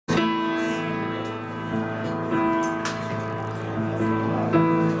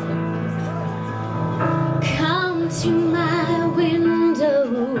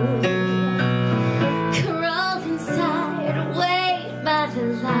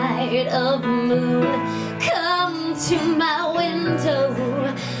light of the moon. Come to my window,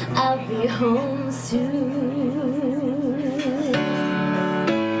 I'll be home soon.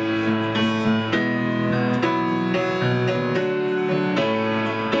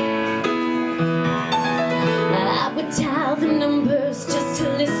 I would dial the numbers just to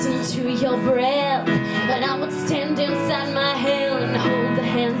listen to your breath, and I would stand inside my hell and hold the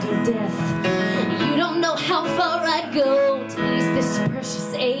hand of death. You don't know how far I'd go to ease this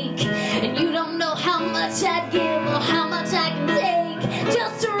precious ache, and you don't know how much I'd give or how much I can take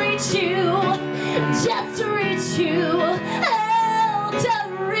just to reach you, just to reach you, oh, to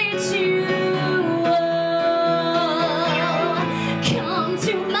reach you. Come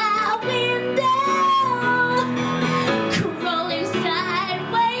to my window, crawling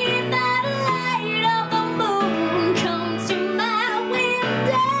sideways by the light of the moon. Come to my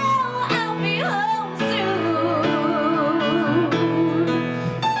window, I'll be home soon.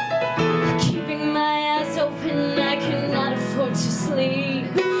 Keeping my eyes open, I cannot afford to sleep.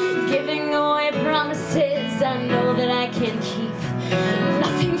 Giving away promises I know that I can't keep.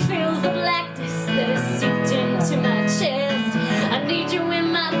 Nothing feels the blackness that is seeped into my chest. I need you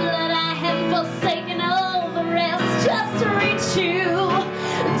in my blood, I have forsaken all the rest. Just to reach you,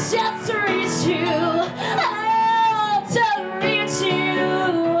 just to reach you.